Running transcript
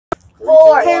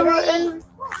4. Okay, we're in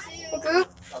the group.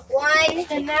 1.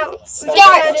 And now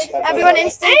Start. everyone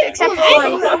instant except for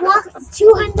one. I walked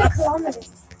 200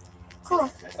 kilometers. Cool.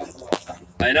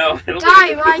 I know.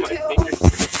 Die, Raiku.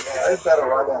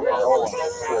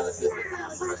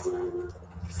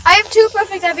 I have 2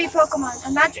 perfect EV Pokemon, a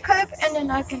Magikarp and an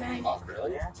Arcanine. Oh,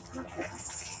 really? It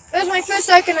was my first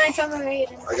Arcanine from a raid.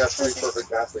 I got 3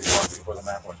 perfect athletes ones before the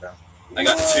map went down. I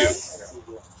got 2.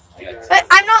 But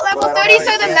I'm not level 30,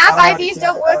 so the map IVs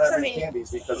don't work for me.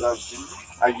 Because I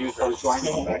was trying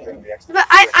to back in the extra. But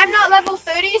I'm not level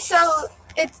 30, so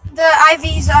the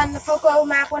IVs on the Poco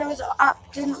map when it was up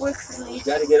didn't work for me. You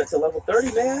gotta get it to level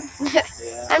 30, man.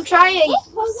 I'm trying.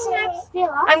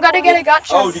 I'm gonna get a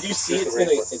gotcha. Oh, did you see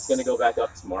it's gonna go back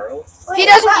up tomorrow? He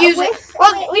doesn't use it.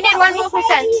 Well, we did 1 more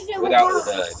percent. Without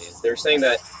the IVs. They're saying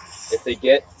that if they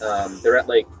get, they're at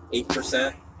like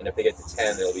 8%, and if they get to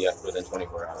 10, they'll be up within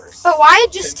 24 hours. But why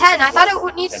just 10? I thought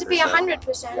it needs to be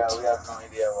 100%. Yeah, we have no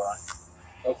idea why.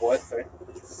 Oh, what? Sorry?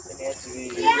 Did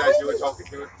you guys do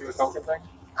a token thing?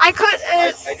 I could.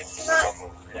 I did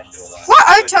What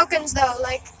are tokens though?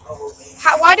 Like,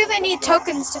 why do they need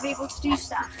tokens to be able to do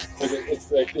stuff?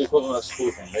 It's like the equivalent of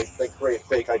spoofing. They create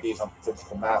fake IDs on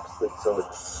physical maps so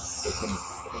it can.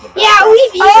 Yeah,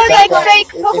 we've used like fake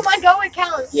Pokemon Go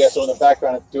accounts. Yeah, so in the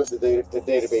background, the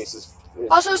database is.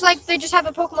 Also, it's like they just have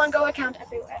a Pokemon Go account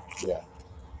everywhere. Yeah.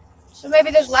 So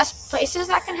maybe there's less places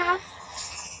that can have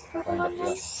Pokemon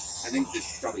Go. I think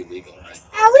this is probably legal, right?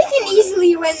 we can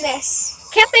easily win this.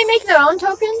 Can't they make their own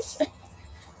tokens?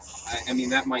 I mean,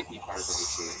 that might be part of the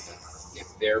issue. If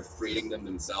they're creating them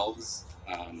themselves,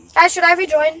 Guys, should I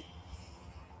rejoin?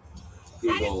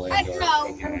 Google and no,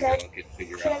 I'm dead. could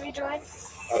figure Should I out. rejoin?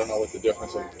 I don't know what the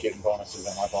difference of getting bonuses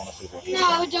and my bonuses are.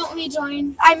 No, don't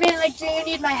rejoin. I mean, like, do you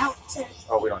need my help too?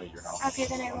 Oh, we don't need your help. Okay,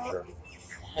 then I will. Sure.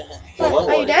 What,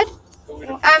 are you dead?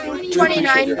 I'm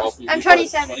 29. I'm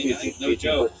 27. No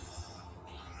joke.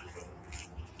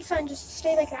 You're fine, just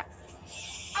stay like that.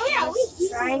 Oh yeah, we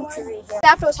Trying to rejoin.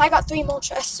 Zapdos, I got 3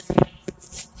 Moltres.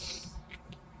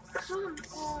 Come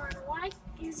on, why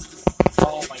is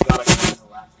Oh my god, I got the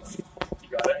last one. You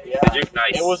got it? Yeah. Did you?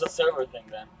 Nice. It was a server thing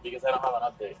then, because I don't have an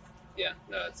update. Yeah,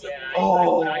 no, it's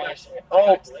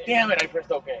Oh, damn it, I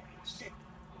pressed OK.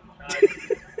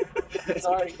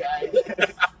 Sorry, guys.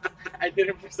 I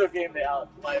didn't press OK in the out.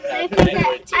 My bad.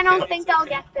 I don't think I'll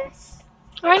get this.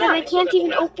 Why not? I can't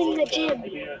even open the gym. I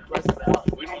didn't press it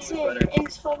out. Which one was That's it, better? and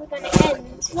it's probably gonna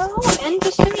end. No, and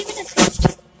just 30 minutes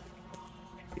left.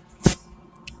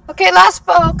 Okay, last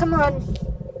ball, come on.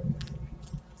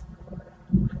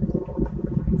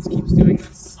 It keeps doing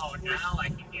this. Oh, now I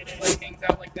can get it. Like hangs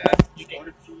out like that. You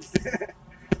can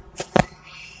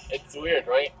It's weird,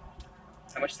 right?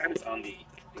 How much time is on the?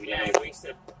 Do we Yeah, know? I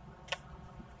wasted.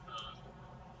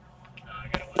 I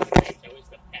gotta watch it. I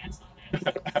wasted a pass on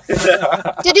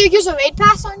that. Did you use a raid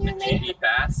pass on your name? JD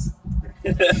pass.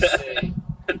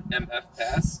 An MF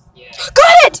pass. Yeah.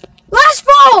 Got it! Last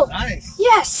ball! Nice.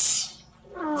 Yes!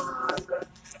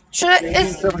 Should I?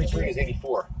 1873 is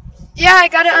 84. Yeah, I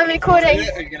got it on recording.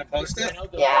 Are you gonna post it?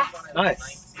 Yeah.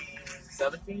 Nice.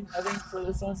 17, I think, for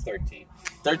this one. 13.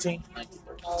 13? 19.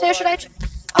 So should I?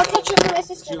 I'll catch you with my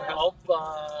sister. To help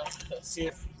see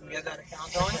if we get that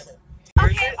account going.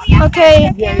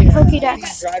 Okay,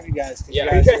 Pokédex. Drive you guys.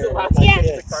 Yeah. You guys are allowed to Yeah.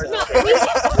 get the cars No,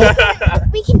 out.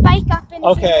 we can bike up and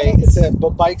Okay, it's a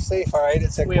bike safe, all right?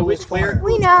 It's a Wait, which corner.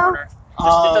 We know.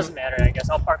 It doesn't matter, I guess.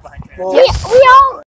 I'll park behind you. Well, we all